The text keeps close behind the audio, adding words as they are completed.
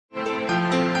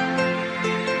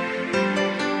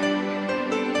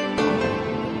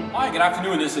Good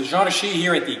afternoon, this is Jean Richer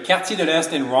here at the Quartier de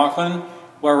l'Est in Rockland,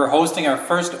 where we're hosting our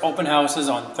first open houses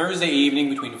on Thursday evening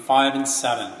between 5 and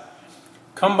 7.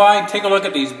 Come by, take a look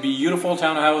at these beautiful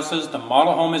townhouses. The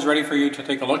model home is ready for you to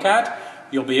take a look at.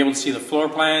 You'll be able to see the floor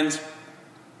plans,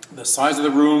 the size of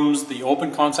the rooms, the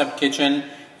open concept kitchen,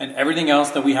 and everything else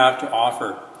that we have to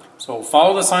offer. So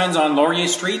follow the signs on Laurier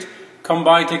Street. Come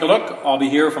by, take a look. I'll be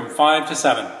here from 5 to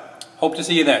 7. Hope to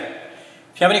see you there.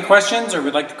 If you have any questions or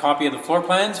would like a copy of the floor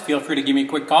plans, feel free to give me a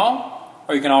quick call,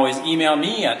 or you can always email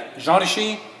me at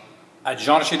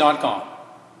jeanricher@jeanricher.com.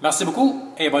 Merci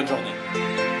beaucoup et bonne journée.